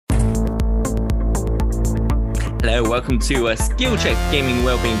Hello, welcome to a Skill Check Gaming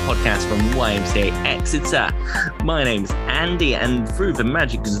Wellbeing podcast from YMCA Exeter. My name's Andy, and through the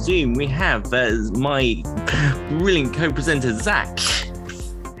magic of Zoom, we have my brilliant co-presenter, Zach.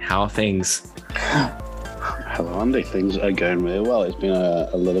 How are things? Hello, Andy. Things are going really well. It's been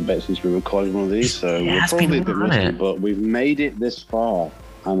a little bit since we recorded one of these, so we're probably a bit rusty, but we've made it this far,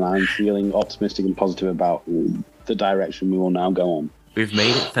 and I'm feeling optimistic and positive about the direction we will now go on. We've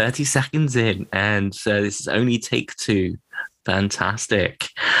made it 30 seconds in, and so this is only take 2. Fantastic.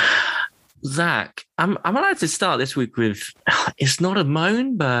 Zach, I'm allowed to start this week with, it's not a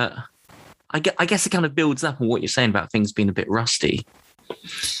moan, but I guess it kind of builds up on what you're saying about things being a bit rusty.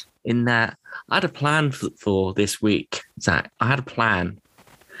 In that, I had a plan for this week, Zach. I had a plan,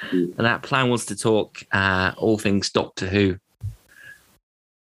 and that plan was to talk all things Doctor Who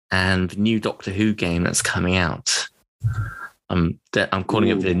and the new Doctor Who game that's coming out. I'm calling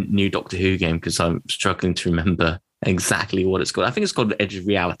it the new Doctor Who game because I'm struggling to remember exactly what it's called. I think it's called Edge of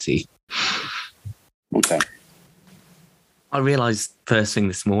Reality. Okay. I realised first thing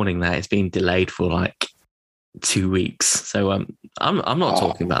this morning that it's been delayed for like 2 weeks. So I'm not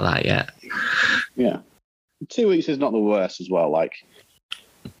talking about that yet. Yeah. 2 weeks is not the worst as well. Like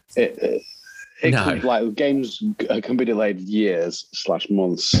it can, like games can be delayed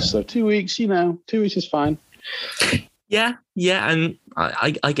years/months. So 2 weeks, 2 weeks is fine. Yeah, and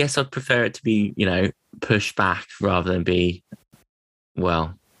I guess I'd prefer it to be, pushed back rather than be, a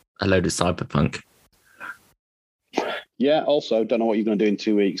load of cyberpunk. Yeah, also, don't know what you're going to do in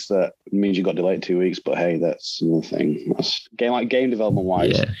 2 weeks. That means you got delayed 2 weeks, but hey, that's another thing. That's game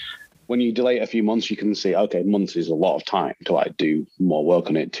development-wise. Yeah. When you delay it a few months, you can see, okay, months is a lot of time to do more work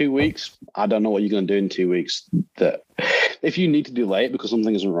on it. 2 weeks, I don't know what you're going to do in 2 weeks. That if you need to delay it because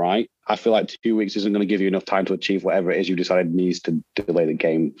something isn't right, I feel like 2 weeks isn't going to give you enough time to achieve whatever it is you decided needs to delay the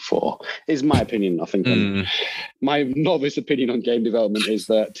game for. Is my opinion. I think my novice opinion on game development is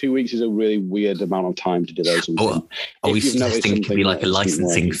that 2 weeks is a really weird amount of time to delay something. Are we suggesting it could be like a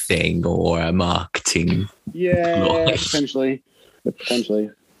licensing thing or a marketing? Yeah, potentially.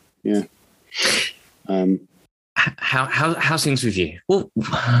 Yeah. How's things with you? Well,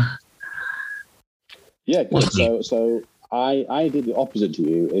 yeah. Good. So I did the opposite to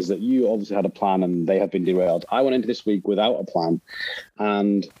you. Is that you obviously had a plan and they have been derailed. I went into this week without a plan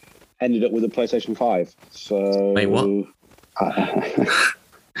and ended up with a PlayStation 5. So wait, what? You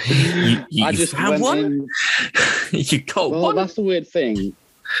I just found went one. In, you got one. That's the weird thing.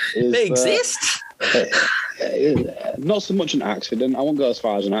 They exist. Not so much an accident. I won't go as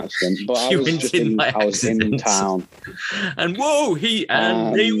far as an accident, but I was in town, and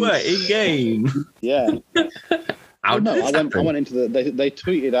they were in game. Yeah. I went into they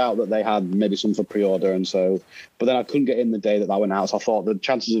tweeted out that they had maybe some for pre-order, and so, but then I couldn't get in the day that went out, so I thought the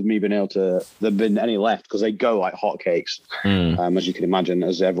chances of me being able to there been any left, because they go like hotcakes, as you can imagine,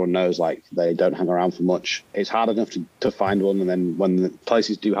 as everyone knows, like they don't hang around for much. It's hard enough to find one, and then when the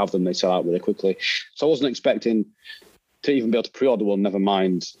places do have them, they sell out really quickly. So I wasn't expecting to even be able to pre-order one, never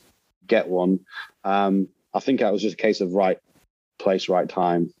mind get one. I think that was just a case of right place, right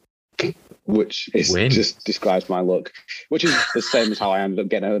time, which just describes my luck, which is the same as how I ended up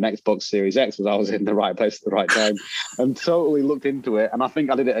getting an Xbox Series X, because I was in the right place at the right time and totally looked into it. And I think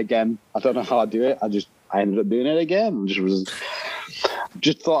I did it again. I don't know how I do it. I ended up doing it again.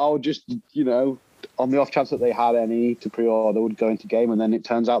 Just thought I would just, on the off chance that they had any to pre-order, would go into game. And then it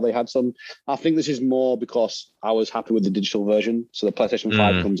turns out they had some. I think this is more because I was happy with the digital version. So the PlayStation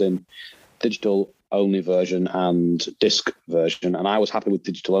 5 comes in digital only version and disc version, and I was happy with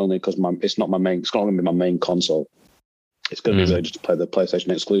digital only because it's not going to be my main console. It's going to be there just to play the PlayStation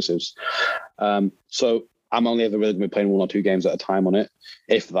exclusives. So I'm only ever really going to be playing 1 or 2 games at a time on it,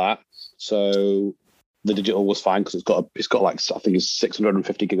 if that. So the digital was fine because it's got like, I think it's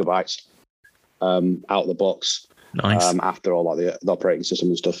 650 gigabytes out of the box. Nice. After all like the operating system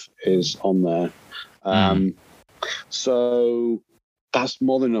and stuff is on there. So that's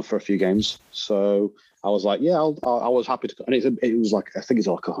more than enough for a few games. So I was like, I was happy to, and it was like, I think it's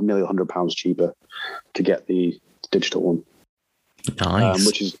like nearly £100 cheaper to get the digital one. Nice.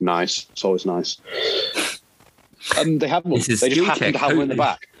 Which is nice. It's always nice. And they have one. They just happen to have one in the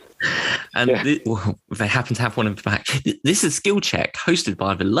back. And they happen to have one in the back. This is Skill Check, hosted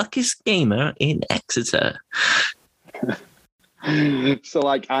by the luckiest gamer in Exeter. So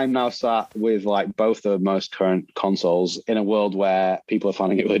like I'm now sat with like both the most current consoles in a world where people are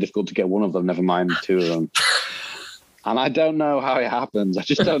finding it really difficult to get one of them, never mind 2 of them. And I don't know how it happens. I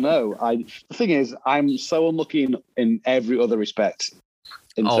just don't know. The thing is, I'm so unlucky in every other respect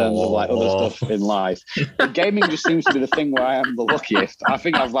in terms of like other stuff in life. But gaming just seems to be the thing where I am the luckiest. I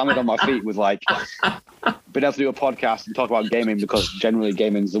think I've landed on my feet with like been able to do a podcast and talk about gaming, because generally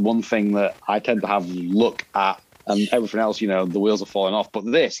gaming is the one thing that I tend to have look at, and everything else, the wheels are falling off. But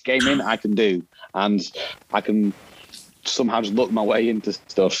this gaming I can do, and I can somehow just look my way into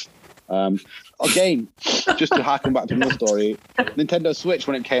stuff. Again, just to harken back to another story, Nintendo Switch,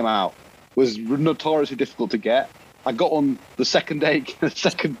 when it came out, was notoriously difficult to get. I got one the second day.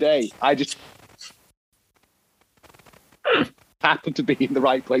 I just happened to be in the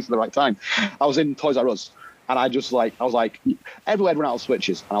right place at the right time. I was in Toys R Us, and I was like, everywhere ran out of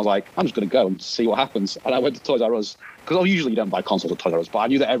Switches, and I was like, I'm just going to go and see what happens. And I went to Toys R Us, because usually you don't buy consoles at Toys R Us, but I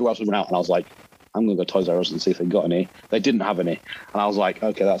knew that everywhere else would run out, and I was like, I'm going to go to Toys R Us and see if they got any. They didn't have any, and I was like,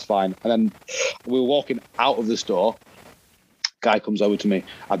 okay, that's fine. And then we were walking out of the store. Guy comes over to me.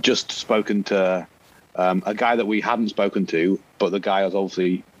 I've just spoken to a guy that we hadn't spoken to, but the guy was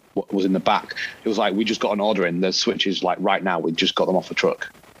in the back. It was like, we just got an order in. There's Switches like right now. We just got them off the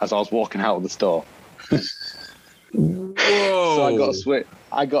truck as I was walking out of the store. Whoa! So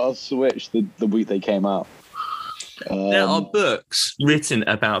I got a Switch the week they came out. There are books written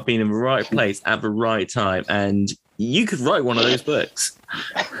about being in the right place at the right time, and you could write one of those books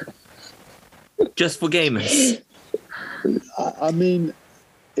just for gamers. I mean,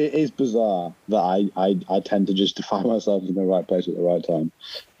 it is bizarre that I tend to just find myself in the right place at the right time.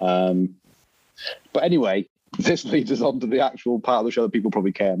 But anyway, this leads us on to the actual part of the show that people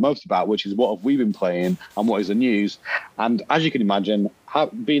probably care most about, which is what have we been playing and what is the news. And as you can imagine,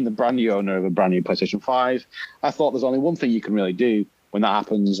 being the brand new owner of a brand new PlayStation 5, I thought there's only one thing you can really do when that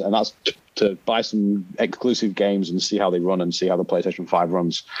happens, and that's to buy some exclusive games and see how they run and see how the PlayStation 5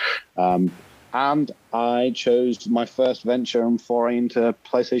 runs. And I chose my first venture and foray into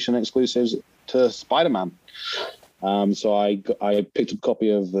PlayStation exclusives to Spider-Man. So I picked up a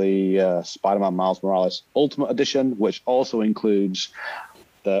copy of the Spider-Man Miles Morales Ultimate Edition, which also includes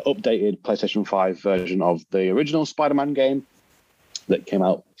the updated PlayStation 5 version of the original Spider-Man game that came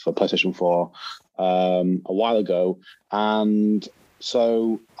out for PlayStation 4 a while ago. And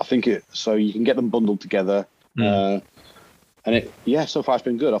so I think so you can get them bundled together. And so far it's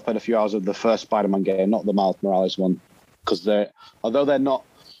been good. I've played a few hours of the first Spider-Man game, not the Miles Morales one, because they're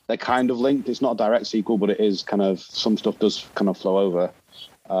kind of linked. It's not a direct sequel, but it is kind of, some stuff does kind of flow over.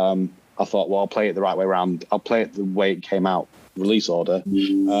 I thought, well, I'll play it the right way around. I'll play it the way it came out, release order.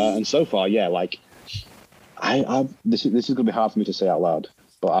 And so far, like, this is going to be hard for me to say out loud,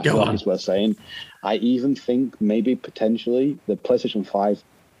 but I feel like it's worth saying. I even think maybe potentially the PlayStation 5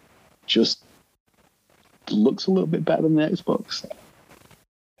 just looks a little bit better than the Xbox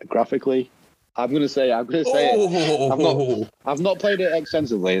graphically. I'm going to say it. I've not played it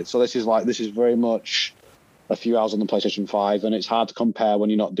extensively, so this is very much a few hours on the PlayStation 5, and it's hard to compare when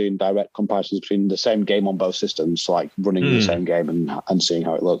you're not doing direct comparisons between the same game on both systems, like running the same game and seeing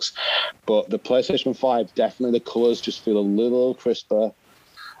how it looks. But the PlayStation 5, definitely the colors just feel a little crisper,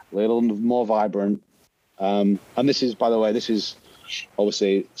 a little more vibrant. And this is, by the way,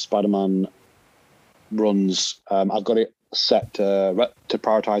 obviously Spider-Man runs. I've got it set to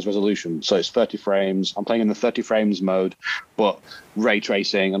prioritize resolution, so it's 30 frames. I'm playing in the 30 frames mode, but ray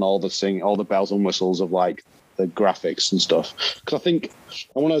tracing and all the bells and whistles of like the graphics and stuff. Because I think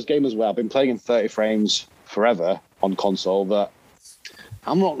I'm one of those gamers where I've been playing in 30 frames forever on console that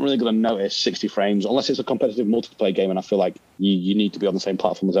I'm not really going to notice 60 frames unless it's a competitive multiplayer game, and I feel like you need to be on the same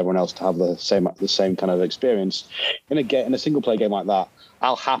platform as everyone else to have the same kind of experience. In a single player game like that,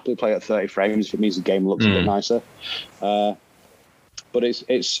 I'll happily play at 30 frames if it means the game looks a bit nicer. But it's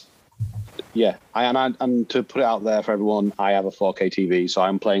and to put it out there for everyone, I have a 4K TV, so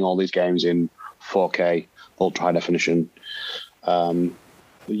I'm playing all these games in 4K ultra high definition.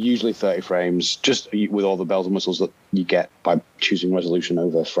 Usually 30 frames, just with all the bells and whistles that you get by choosing resolution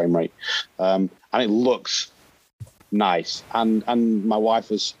over frame rate. And it looks nice. And my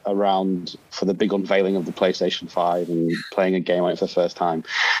wife was around for the big unveiling of the PlayStation 5 and playing a game on it for the first time.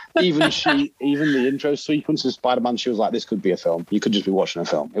 Even the intro sequence of Spider-Man, she was like, this could be a film. You could just be watching a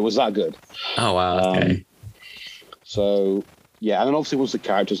film. It was that good. Oh, wow. Okay. So, yeah. And then obviously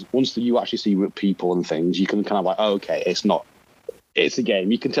once you actually see real people and things, you can kind of like, oh, okay, it's a game.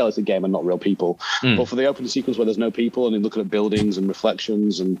 You can tell it's a game and not real people. But for the opening sequence where there's no people and you're looking at buildings and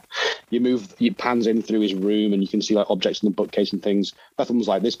reflections and you pans in through his room and you can see like objects in the bookcase and things, Bethlehem was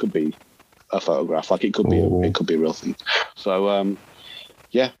like, this could be a photograph. Like it could be a real thing. So,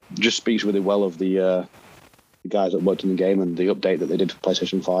 just speaks really well of the guys that worked in the game and the update that they did for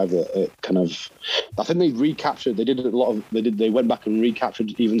PlayStation 5. That it kind of, I think they went back and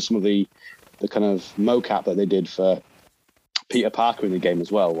recaptured even some of the kind of mocap that they did for Peter Parker in the game as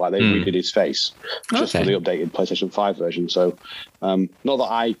well. Like they redid his face just for the updated PlayStation 5 version. So not that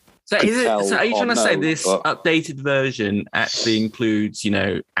I So, so are you trying to say no, this updated version actually includes,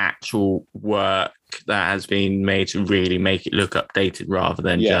 actual work that has been made to really make it look updated rather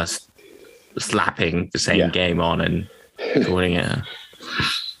than just slapping the same game on and calling it?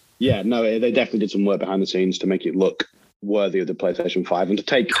 Yeah, no, they definitely did some work behind the scenes to make it look worthy of the PlayStation 5 and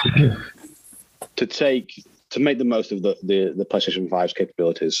to make the most of the PlayStation 5's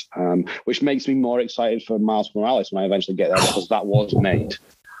capabilities, which makes me more excited for Miles Morales when I eventually get there, because that was made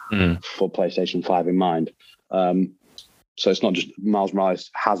for PlayStation 5 in mind. So it's not just Miles Morales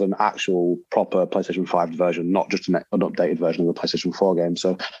has an actual proper PlayStation 5 version, not just an updated version of the PlayStation 4 game.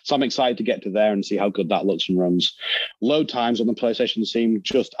 So I'm excited to get to there and see how good that looks and runs. Load times on the PlayStation seem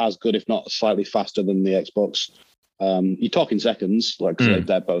just as good, if not slightly faster than the Xbox. You're talking seconds,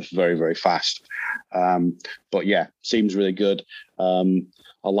 they're both very, very fast. But yeah, seems really good. I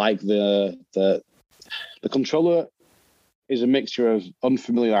like the controller is a mixture of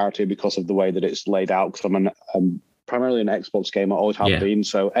unfamiliarity because of the way that it's laid out, because I'm primarily an Xbox gamer, always have been.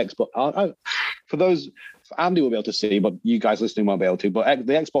 So Xbox, for those, Andy will be able to see, but you guys listening won't be able to. But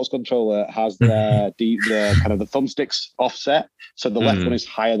the Xbox controller has the kind of the thumbsticks offset, so the left one is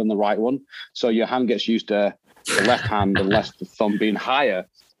higher than the right one. So your hand gets used to the left hand unless the thumb being higher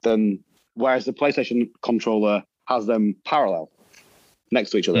than, whereas the PlayStation controller has them parallel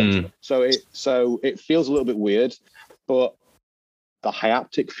next to each other. So it feels a little bit weird, but the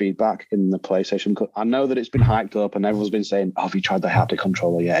haptic feedback in the PlayStation, I know that it's been hyped up and everyone's been saying, have you tried the haptic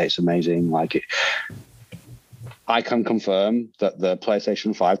controller? Yeah, it's amazing. I can confirm that the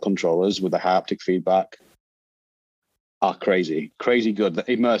PlayStation 5 controllers with the haptic feedback are crazy good. They're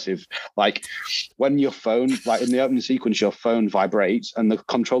immersive. Like when your phone, like in the opening sequence, your phone vibrates and the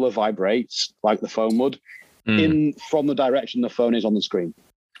controller vibrates like the phone would from the direction the phone is on the screen.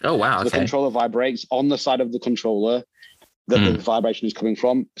 Oh, wow. So the controller vibrates on the side of the controller that the vibration is coming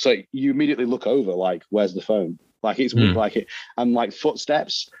from. So you immediately look over, like, where's the phone? Like it's like it, and like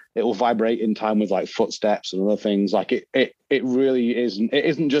footsteps, it will vibrate in time with like footsteps and other things. Like it really isn't. It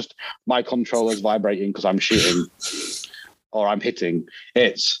isn't just my controller's vibrating because I'm shooting or I'm hitting.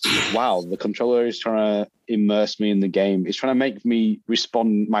 It's wow, the controller is trying to immerse me in the game. It's trying to make me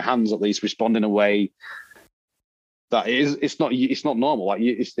respond. My hands, at least, respond in a way that it's not normal. Like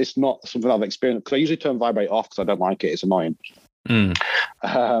it's not something I've experienced, because I usually turn vibrate off because I don't like it. It's annoying.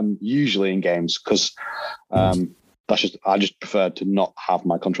 Usually in games, because I just prefer to not have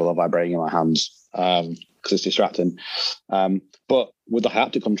my controller vibrating in my hands because it's distracting. But with the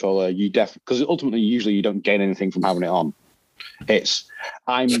haptic controller, because ultimately usually you don't gain anything from having it on. It's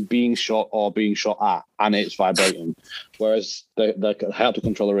I'm being shot or being shot at, and it's vibrating. Whereas the haptic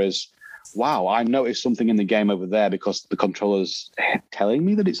controller is, wow, I noticed something in the game over there because the controller's telling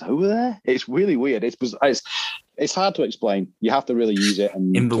me that it's over there. It's really weird. It's hard to explain. You have to really use it.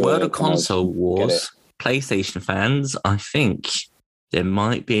 And in the world of console wars, PlayStation fans, I think there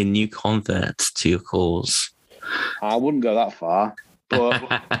might be a new convert to your cause. I wouldn't go that far, but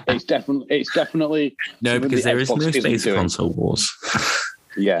it's definitely no, because there is no space for console wars.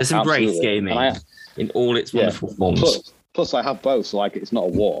 Yeah, let's embrace gaming in all its wonderful forms. Plus, I have both, so like it's not a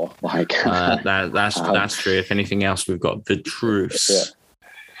war. Like that's true. If anything else, we've got the truce.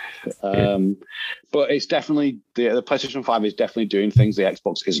 Yeah. But it's definitely the PlayStation 5 is definitely doing things the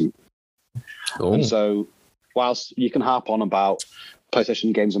Xbox isn't. Cool. And so, whilst you can harp on about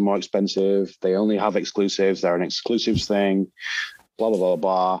PlayStation games are more expensive, they only have exclusives, they're an exclusives thing, blah blah blah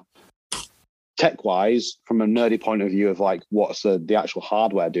blah. Tech-wise, from a nerdy point of view of like what's the actual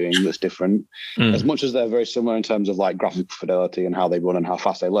hardware doing that's different, as much as they're very similar in terms of like graphical fidelity and how they run and how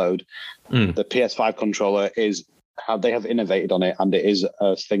fast they load, the PS5 controller is how they have innovated on it, and it is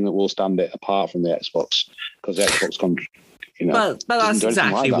a thing that will stand it apart from the Xbox, because the Xbox but that's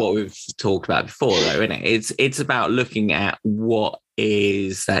exactly what we've talked about before, though, isn't it? It's about looking at what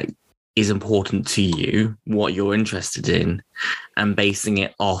is important to you, what you're interested in, and basing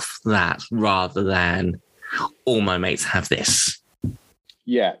it off that rather than all my mates have this.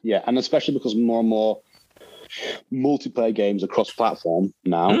 Yeah, and especially because more and more multiplayer games are cross-platform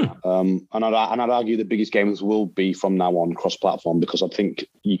now, and I'd argue the biggest games will be from now on cross-platform, because I think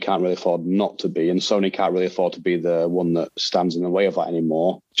you can't really afford not to be, and Sony can't really afford to be the one that stands in the way of that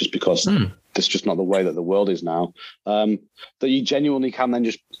anymore, just because that's just not the way that the world is now. That you genuinely can then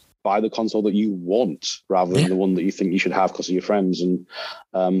just buy the console that you want rather than the one that you think you should have because of your friends, and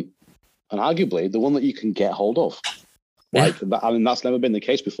arguably the one that you can get hold of. Like I mean, that's never been the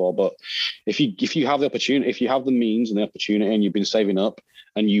case before. But if you have the opportunity, if you have the means and the opportunity, and you've been saving up,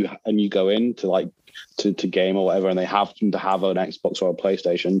 and you go in to game or whatever, and they happen to have an Xbox or a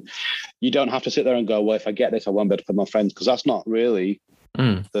PlayStation, you don't have to sit there and go, well, if I get this, I won't be able to play with my friends, because that's not really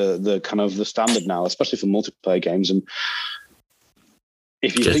the kind of the standard now, especially for multiplayer games. And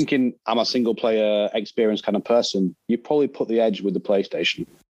if you're thinking I'm a single player experience kind of person, you probably put the edge with the PlayStation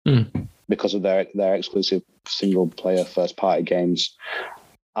because of their exclusive single player first party games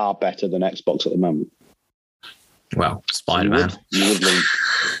are better than Xbox at the moment. Well, Spider-Man. You would lean.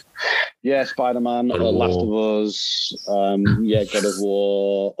 Yeah, Spider-Man, Last of Us, God of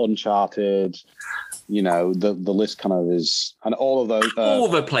War, Uncharted. You know, the list kind of is, and all of those. All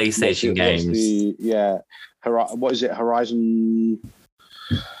the PlayStation games. What is it? Horizon.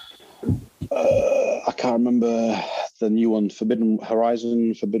 I can't remember the new one. Forbidden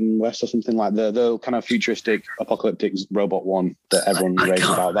West, or something like the kind of futuristic apocalyptic robot one that everyone raves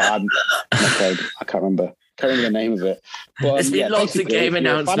about. That I'm afraid I can't remember. Can't remember the name of it. But, there's been lots of game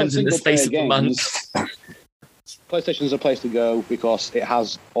announcements in the space of a month. PlayStation is a place to go because it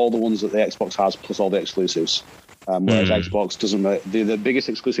has all the ones that the Xbox has, plus all the exclusives. Whereas Xbox doesn't. The biggest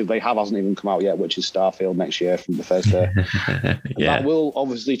exclusive they have hasn't even come out yet, which is Starfield next year from Bethesda. That will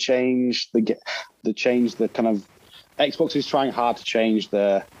obviously change the kind of. Xbox is trying hard to change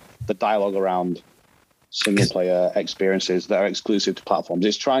the dialogue around single player experiences that are exclusive to platforms.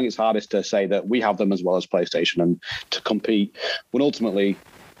 It's trying its hardest to say that we have them as well as PlayStation and to compete, when ultimately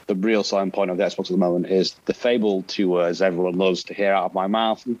the real selling point of the Xbox at the moment is the fabled two words everyone loves to hear out of my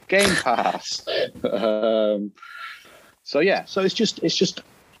mouth: Game Pass. So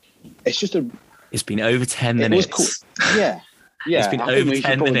it's been over 10 minutes. Cool. Yeah. It's been over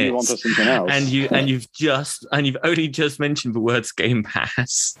 10 minutes. Move on to something else. And you've only just mentioned the words Game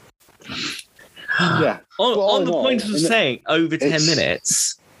Pass. Yeah. On the point of saying over 10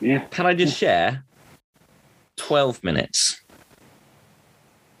 minutes, can I just share 12 minutes?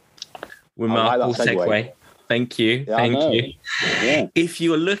 Remarkable segue. Thank you. Yeah, Thank you. Yeah. If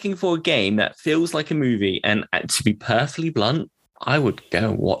you are looking for a game that feels like a movie, and to be perfectly blunt, I would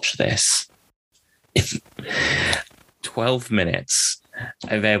go watch this. 12 minutes.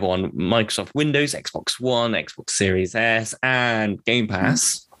 Available on Microsoft Windows, Xbox One, Xbox Series S, and Game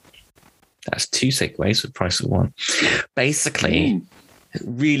Pass. That's 2 segues for the price of 1. Basically,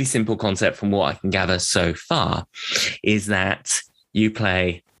 really simple concept from what I can gather so far is that you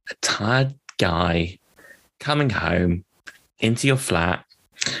play a tired guy coming home into your flat.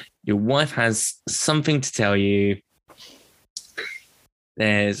 Your wife has something to tell you.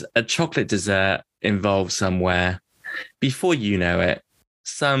 There's a chocolate dessert involved somewhere. Before you know it,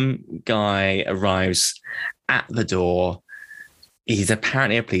 some guy arrives at the door. He's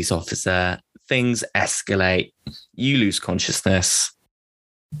apparently a police officer. Things escalate. You lose consciousness.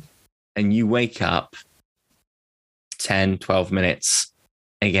 And you wake up 10, 12 minutes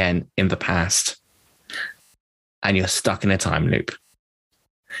again in the past. And you're stuck in a time loop.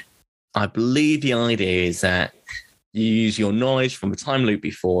 I believe the idea is that you use your knowledge from the time loop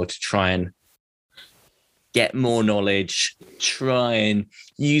before to try and get more knowledge, try and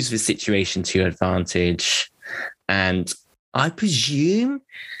use the situation to your advantage. And I presume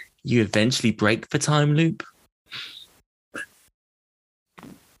you eventually break the time loop.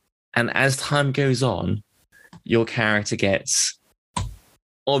 And as time goes on, your character gets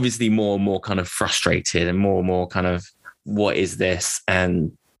obviously more and more kind of frustrated and more kind of, what is this?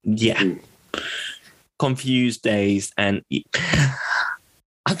 And confused days. And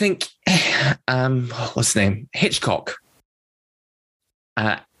I think, what's his name? Hitchcock.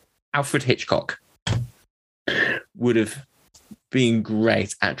 Alfred Hitchcock would have been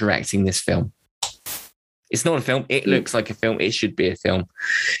great at directing this film. It's not a film. It looks like a film. It should be a film.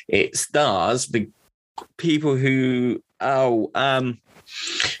 It stars the people who,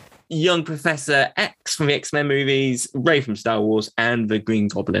 young Professor X from the X-Men movies, Rey from Star Wars, and the Green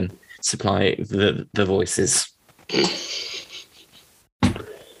Goblin supply the voices.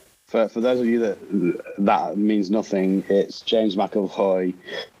 For those of you that means nothing, it's James McAvoy,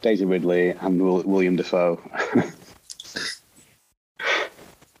 Daisy Ridley, and William Dafoe.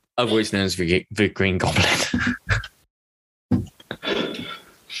 Otherwise known as the Green Goblin.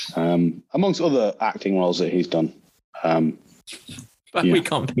 Amongst other acting roles that he's done. But we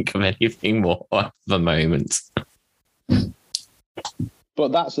can't think of anything more at the moment.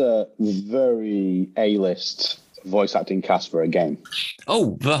 But that's a very A-list voice acting cast for a game.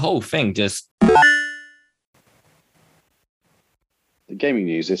 Oh, the whole thing just... The gaming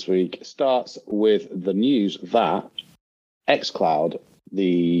news this week starts with the news that xCloud,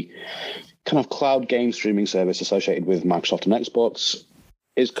 the kind of cloud game streaming service associated with Microsoft and Xbox,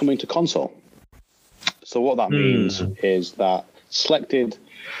 is coming to console. So what that means is that selected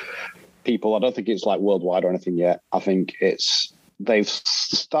people, I don't think it's like worldwide or anything yet. I think they've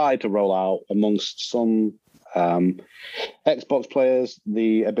started to roll out amongst some Xbox players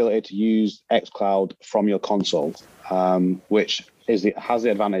the ability to use xCloud from your console, which has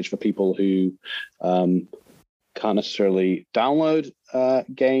the advantage for people who can't necessarily download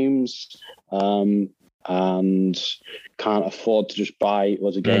games and can't afford to just buy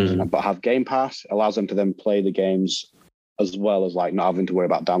loads of games but have Game Pass. Allows them to then play the games as well as like not having to worry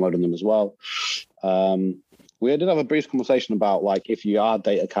about downloading them as well. We did have a brief conversation about like if you are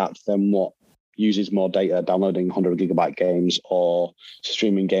data capped, then what uses more data, downloading 100 gigabyte games or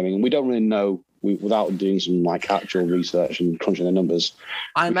streaming gaming. And we don't really know without doing some like actual research and crunching the numbers.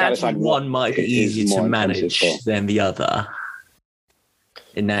 I imagine one might be easier to manage than the other.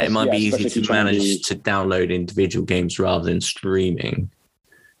 In that it might be easier to manage to download individual games rather than streaming.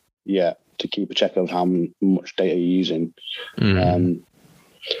 Yeah, to keep a check of how much data you're using.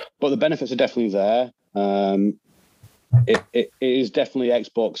 But the benefits are definitely there. It is definitely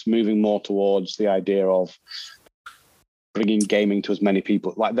Xbox moving more towards the idea of bringing gaming to as many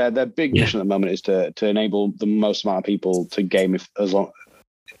people. Like their big mission at the moment is to enable the most amount of people to game as long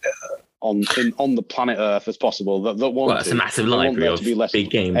on the planet Earth as possible. That want. Well, it's a massive library of big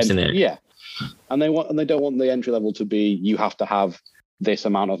games, isn't it? Yeah, and they don't want the entry level to be you have to have this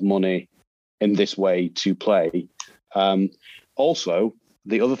amount of money in this way to play. Also,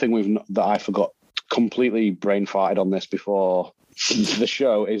 the other thing that I forgot, completely brain farted on this before the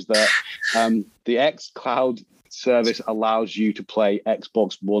show, is that the xCloud service allows you to play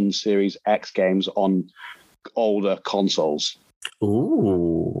Xbox One Series X games on older consoles.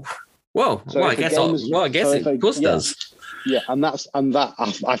 Ooh. Well, so I guess it of course does. Yeah, and that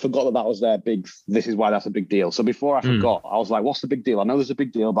I forgot that was their big. This is why that's a big deal. So before I forgot, I was like, "What's the big deal?" I know there's a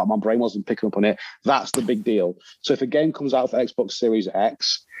big deal, but my brain wasn't picking up on it. That's the big deal. So if a game comes out for Xbox Series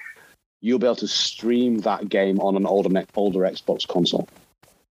X, you'll be able to stream that game on an older Xbox console.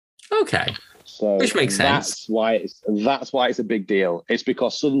 Okay, so which makes sense. That's why it's a big deal. It's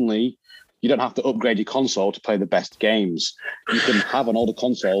because suddenly you don't have to upgrade your console to play the best games. You can have an older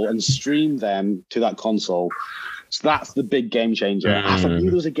console and stream them to that console. So that's the big game changer. I knew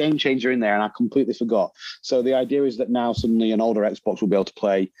there was a game changer in there and I completely forgot. So the idea is that now suddenly an older Xbox will be able to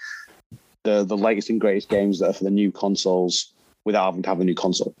play the latest and greatest games that are for the new consoles without having to have a new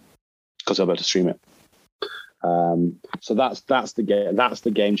console because they'll be able to stream it. So that's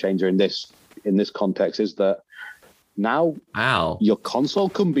the game changer in this context, is that now your console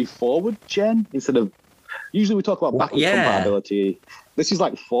can be forward gen instead of usually we talk about backwards compatibility. This is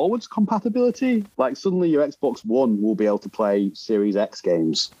like forwards compatibility. Like suddenly your Xbox One will be able to play Series X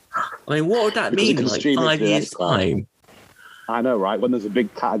games. I mean, what would that mean in like 5 years' time? I know, right? When there's a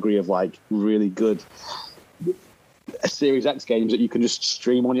big category of like really good Series X games that you can just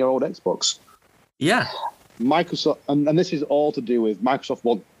stream on your old Xbox. Yeah. Microsoft, and this is all to do with Microsoft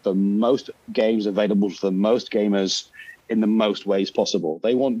want the most games available to the most gamers in the most ways possible.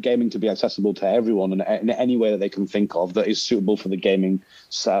 They want gaming to be accessible to everyone in any way that they can think of that is suitable for the gaming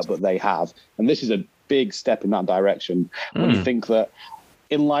setup that they have. And this is a big step in that direction. When you think that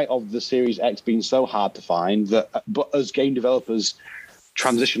in light of the Series X being so hard to find, but as game developers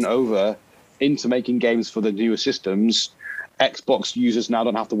transition over into making games for the newer systems, Xbox users now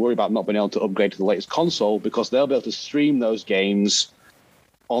don't have to worry about not being able to upgrade to the latest console because they'll be able to stream those games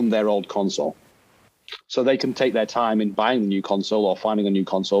on their old console. So they can take their time in buying the new console or finding a new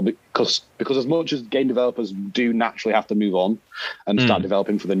console because as much as game developers do naturally have to move on and start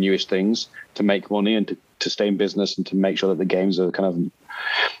developing for the newest things to make money and to stay in business and to make sure that the games are kind of,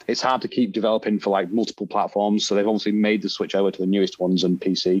 it's hard to keep developing for like multiple platforms. So they've obviously made the switch over to the newest ones and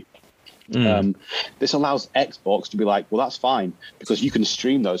PC. This allows Xbox to be like, well, that's fine because you can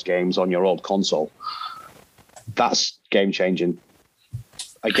stream those games on your old console. That's game changing.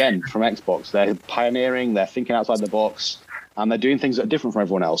 Again, from Xbox, they're pioneering, they're thinking outside the box, and they're doing things that are different from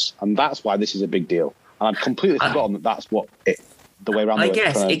everyone else. And that's why this is a big deal. And I'd completely forgotten that that's what the way around. I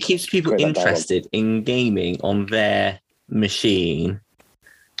guess it keeps people interested in gaming on their machine.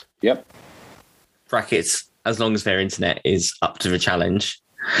 Yep. Brackets, as long as their internet is up to the challenge.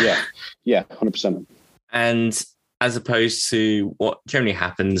 Yeah, 100%. And as opposed to what generally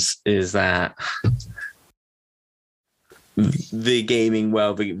happens is that the gaming,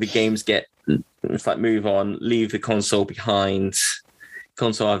 the games get, it's like move on, leave the console behind.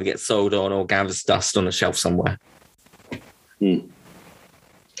 Console either gets sold on or gathers dust on a shelf somewhere.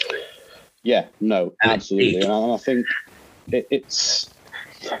 Yeah, no, absolutely. And I think it's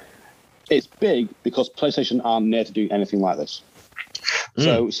big because PlayStation aren't near to do anything like this.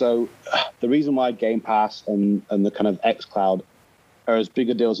 So the reason why Game Pass and the kind of xCloud are as big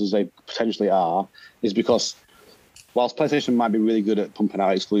a deals as they potentially are is because whilst PlayStation might be really good at pumping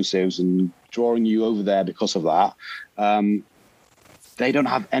out exclusives and drawing you over there because of that, they don't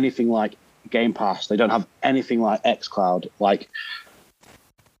have anything like Game Pass. They don't have anything like xCloud.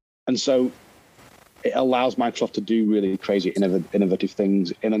 And so it allows Microsoft to do really crazy, innovative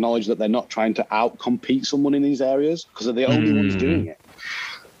things in the knowledge that they're not trying to out-compete someone in these areas because they're the only ones doing it.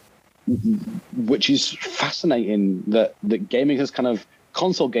 Which is fascinating that gaming has kind of,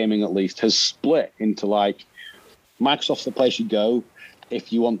 console gaming at least, has split into like, Microsoft's the place you go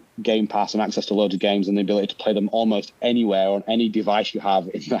if you want Game Pass and access to loads of games and the ability to play them almost anywhere on any device you have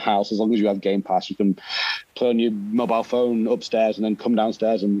in the house. As long as you have Game Pass, you can play on your mobile phone upstairs and then come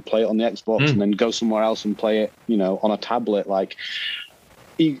downstairs and play it on the Xbox and then go somewhere else and play it, on a tablet. Like,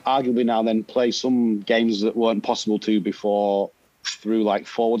 arguably now then play some games that weren't possible to before through like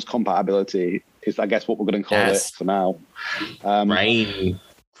forwards compatibility is, I guess, what we're going to call it for now.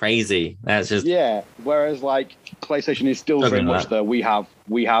 Crazy. That's just Whereas like PlayStation is still very much the we have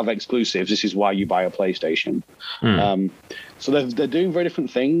exclusives. This is why you buy a PlayStation. So they're doing very different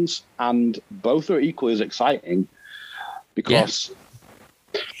things, and both are equally as exciting because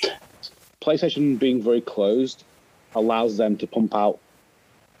PlayStation being very closed allows them to pump out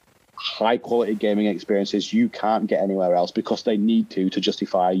high quality gaming experiences you can't get anywhere else because they need to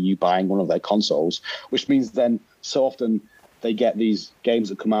justify you buying one of their consoles, which means then so often they get these games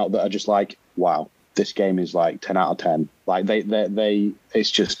that come out that are just like, wow, this game is like 10 out of 10. Like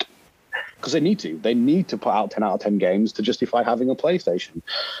it's just because they need to put out 10 out of 10 games to justify having a PlayStation,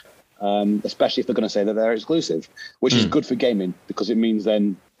 especially if they're going to say that they're exclusive, which is good for gaming because it means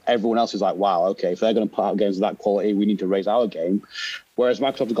then everyone else is like, wow, okay, if they're going to put out games of that quality, we need to raise our game. Whereas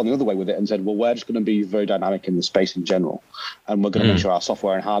Microsoft have gone the other way with it and said, well, we're just going to be very dynamic in the space in general. And we're going to make sure our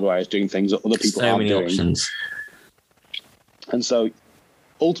software and hardware is doing things that other people aren't doing. Options. And so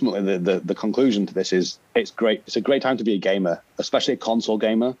ultimately the conclusion to this is it's great. It's a great time to be a gamer, especially a console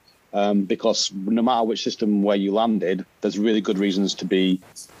gamer, because no matter which system where you landed, there's really good reasons to be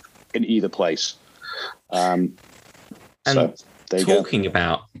in either place. Talking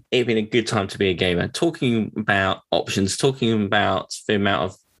about it being a good time to be a gamer, talking about options, talking about the amount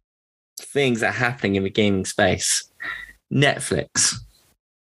of things that are happening in the gaming space. Netflix.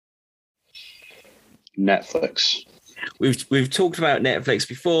 We've talked about Netflix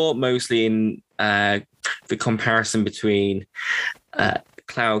before, mostly in the comparison between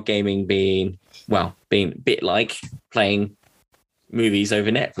cloud gaming being a bit like playing movies over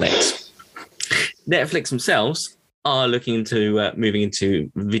Netflix. Netflix themselves are looking into moving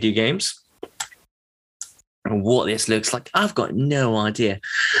into video games. And what this looks like, I've got no idea.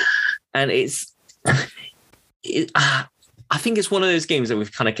 And I think it's one of those games that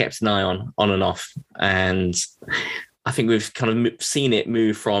we've kind of kept an eye on and off. And I think we've kind of seen it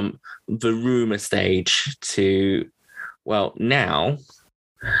move from the rumor stage to, well, now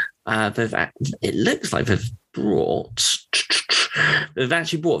it looks like they've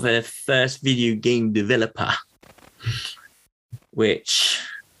actually brought their first video game developer, which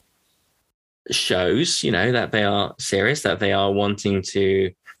shows, that they are serious, that they are wanting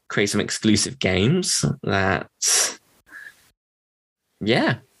to create some exclusive games.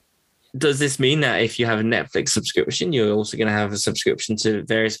 Does this mean that if you have a Netflix subscription, you're also going to have a subscription to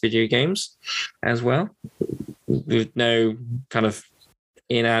various video games as well, with no kind of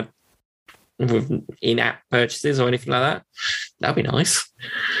in-app purchases or anything like that? That'd be nice.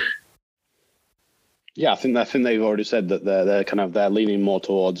 Yeah, I think they've already said that they're leaning more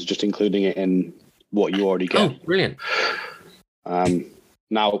towards just including it in what you already get. Oh, brilliant.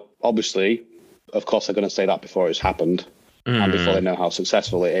 Now, obviously, of course, they're going to say that before it's happened and before they know how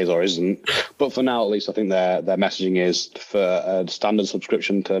successful it is or isn't. But for now, at least, I think their messaging is for a standard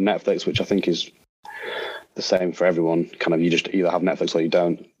subscription to Netflix, which I think is the same for everyone. Kind of, you just either have Netflix or you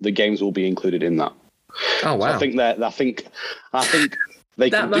don't. The games will be included in that. Oh wow! So I think they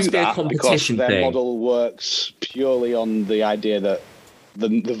that can must do be that a competition because their thing. model works purely on the idea that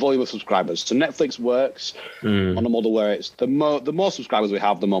the volume of subscribers. So Netflix works on a model where it's the more subscribers we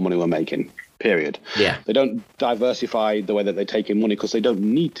have, the more money we're making. Period. Yeah. They don't diversify the way that they take in money because they don't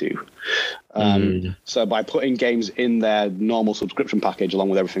need to. So by putting games in their normal subscription package along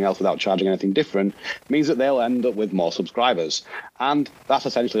with everything else without charging anything different means that they'll end up with more subscribers. And that's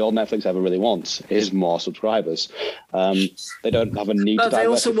essentially all Netflix ever really wants is more subscribers. They don't have a need to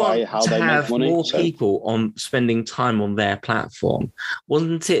diversify how they make money. More people on spending time on their platform.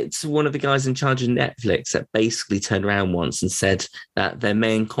 Wasn't it one of the guys in charge of Netflix that basically turned around once and said that their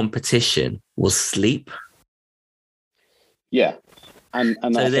main competition was sleep? Yeah. And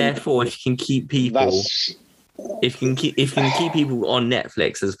so therefore, if you can keep people, if you can keep people on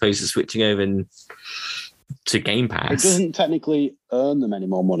Netflix as opposed to switching over and to Game Pass. It doesn't technically earn them any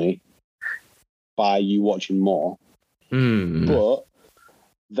more money by you watching more, but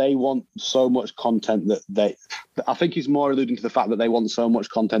they want so much content that I think he's more alluding to the fact that they want so much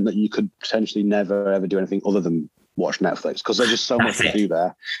content that you could potentially never ever do anything other than watch Netflix, because there's just so much to do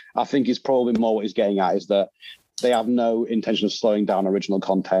there. I think it's probably more what he's getting at is that they have no intention of slowing down original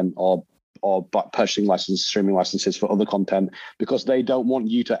content or purchasing licenses, streaming licenses for other content, because they don't want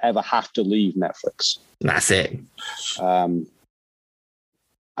you to ever have to leave Netflix. That's it. And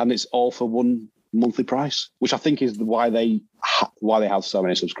it's all for one monthly price, which I think is why they have so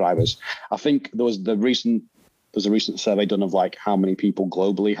many subscribers. I think there's a recent survey done of like how many people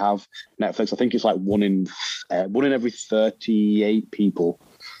globally have Netflix. I think it's like one in every 38 people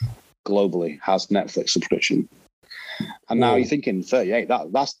globally has Netflix subscription. And now you're thinking 38.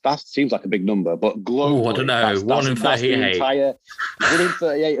 That seems like a big number, but globally, I don't know. One in 38. One in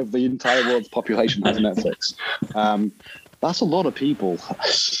 38 of the entire world's population has Netflix. That's a lot of people.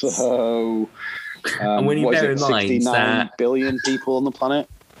 So, and when you bear in mind 69 billion people on the planet.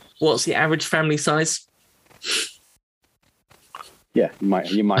 What's the average family size? Yeah,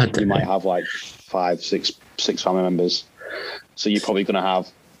 you might have like 6 family members. So you're probably going to have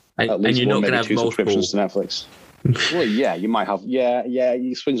at least one, maybe two subscriptions to Netflix. Well, yeah, you might have. Yeah,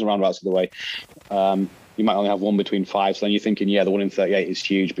 it swings around right the way. You might only have one between 5. So then you're thinking, the 1 in 38 is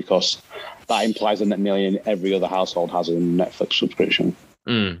huge, because that implies that nearly every other household has a Netflix subscription.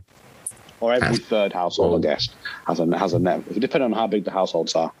 Or every third household, I guess, has a Netflix. Depending on how big the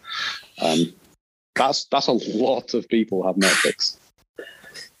households are. That's a lot of people have Netflix.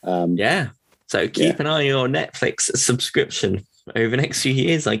 So keep an eye on your Netflix subscription over the next few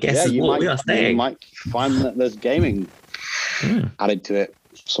years, I guess, is what we are saying. You might find that there's gaming added to it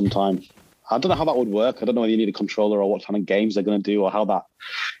sometime. I don't know how that would work. I don't know whether you need a controller or what kind of games they're going to do or how that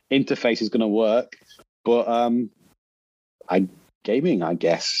interface is going to work. But gaming, I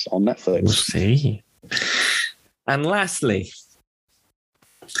guess, on Netflix. We'll see. And lastly,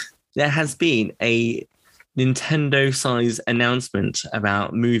 there has been a Nintendo-size announcement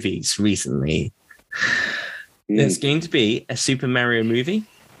about movies recently. There's going to be a Super Mario movie,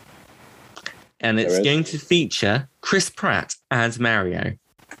 and it's going to feature Chris Pratt as Mario.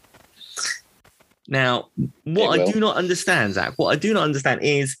 Now, what I do not understand, Zach,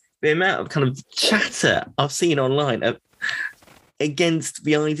 is the amount of kind of chatter I've seen online against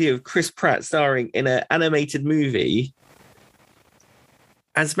the idea of Chris Pratt starring in an animated movie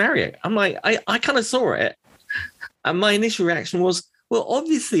as Mario. I'm like, I kind of saw it, and my initial reaction was, well,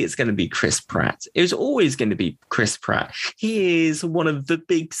 obviously it's going to be Chris Pratt. It was always going to be Chris Pratt. He is one of the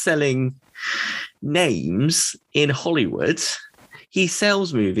big selling names in Hollywood. He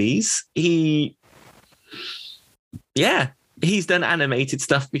sells movies. He's done animated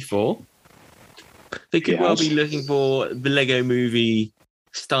stuff before. They could well be looking for the Lego movie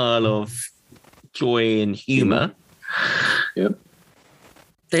style of joy and humor. Yep.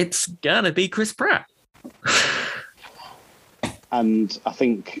 It's going to be Chris Pratt. And I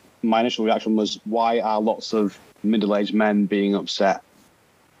think my initial reaction was, why are lots of middle-aged men being upset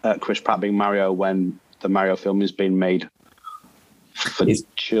at Chris Pratt being Mario when the Mario film is being made for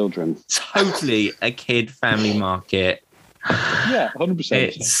children? Totally a kid family market. Yeah,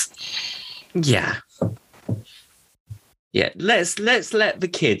 100%. Let's let the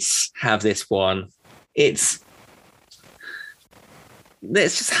kids have this one. Let's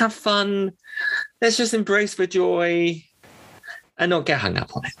just have fun. Let's just embrace the joy and not get hung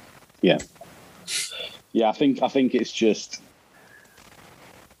up on it. Yeah. I think it's just.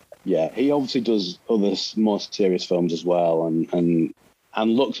 Yeah, he obviously does other more serious films as well, and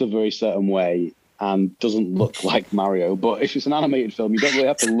looks a very certain way and doesn't look like Mario. But if it's an animated film, you don't really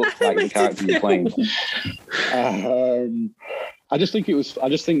have to look like the character you're playing. I just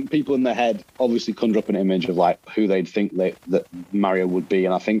think people in their head obviously conjure up an image of like who they'd think that Mario would be,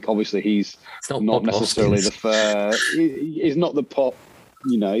 and I think obviously he's not necessarily he's not the pop.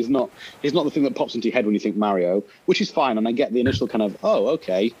 He's not the thing that pops into your head when you think Mario, which is fine. And I get the initial kind of, oh,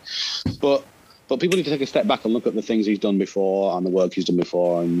 okay. But people need to take a step back and look at the things he's done before and the work he's done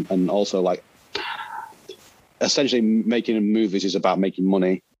before. And also, like, essentially making movies is about making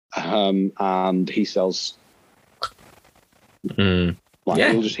money. And he sells. He'll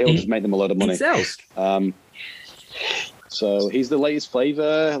just make them a lot of money. He sells. So he's the latest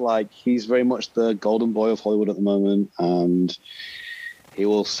flavor. Like, he's very much the golden boy of Hollywood at the moment. And he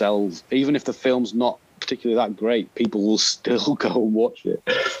will sell, even if the film's not particularly that great, people will still go and watch it.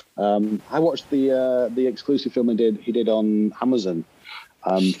 I watched the exclusive film he did on Amazon,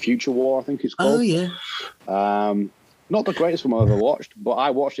 Future War, I think it's called. Oh yeah. Not the greatest film I've ever watched, but I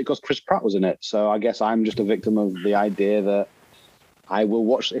watched it because Chris Pratt was in it. So I guess I'm just a victim of the idea that I will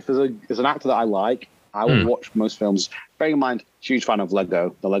watch, if there's an actor that I like, I will watch most films. Bearing in mind, huge fan of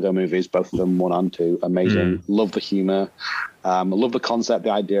Lego, the Lego movies, both of them, 1 and 2, amazing. Love the humor. Love the concept,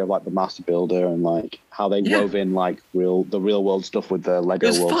 the idea of like the master builder and like how they wove in like the real world stuff with the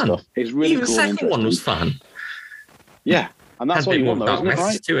Lego world stuff. It's really cool. The second one was fun. Yeah. And that's all you want though, isn't it,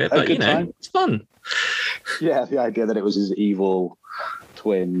 right? To it, but it's fun. Yeah, the idea that it was his evil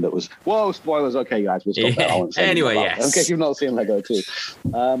twin that was... Whoa, spoilers. Okay, guys, we'll stop there. Anyway, yes. Okay, you've not seen Lego 2.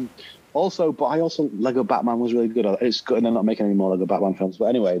 Lego Batman was really good. It's good, and they're not making any more Lego Batman films. But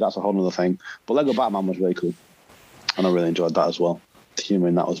anyway, that's a whole other thing. But Lego Batman was really cool. And I really enjoyed that as well. The humor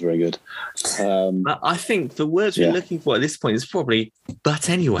in that was very good. I think the words we're looking for at this point is probably, but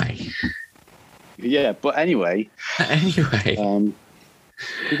anyway. Yeah, but anyway. People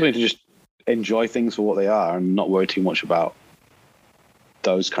need to just enjoy things for what they are and not worry too much about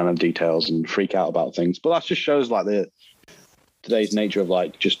those kind of details and freak out about things. But that just shows like today's nature of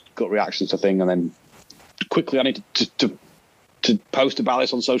like just gut reactions to things, and then quickly I need to post about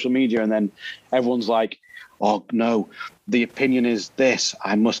this on social media, and then everyone's like, oh no, the opinion is this,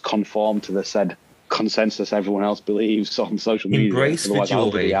 I must conform to the said consensus everyone else believes on social media. Embrace the joy.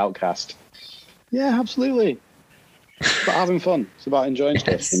 I'll be the outcast. Yeah, absolutely. It's about having fun. It's about enjoying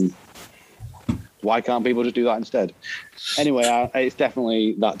stuff. And why can't people just do that instead? Anyway, it's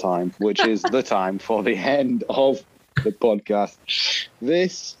definitely that time, which is the time for the end of the podcast.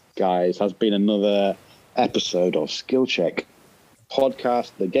 This, guys, has been another episode of Skill Check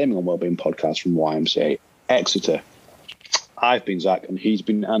podcast, the Gaming and Wellbeing podcast from YMCA Exeter. I've been Zach and he's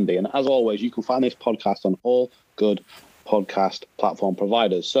been Andy. And as always, you can find this podcast on all good podcast platform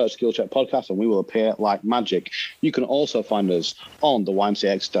providers. Search Skill Check Podcast and we will appear like magic. You can also find us on the YMCA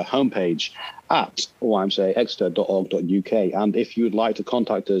Exeter homepage at ymcaexeter.org.uk. And if you'd like to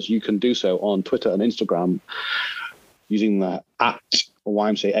contact us, you can do so on Twitter and Instagram using the at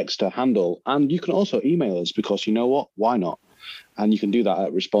YMCA Exeter handle. And you can also email us because you know what? Why not? And you can do that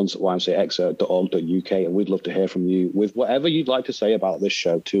at response@ymcaexeter.org.uk, and we'd love to hear from you with whatever you'd like to say about this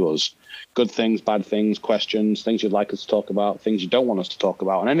show to us. Good things, bad things, questions, things you'd like us to talk about, things you don't want us to talk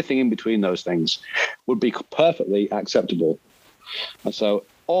about, and anything in between those things would be perfectly acceptable. And so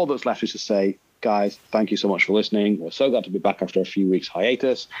all that's left is to say, guys, thank you so much for listening. We're so glad to be back after a few weeks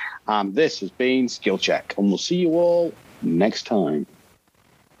hiatus. And this has been Skill Check, and we'll see you all next time.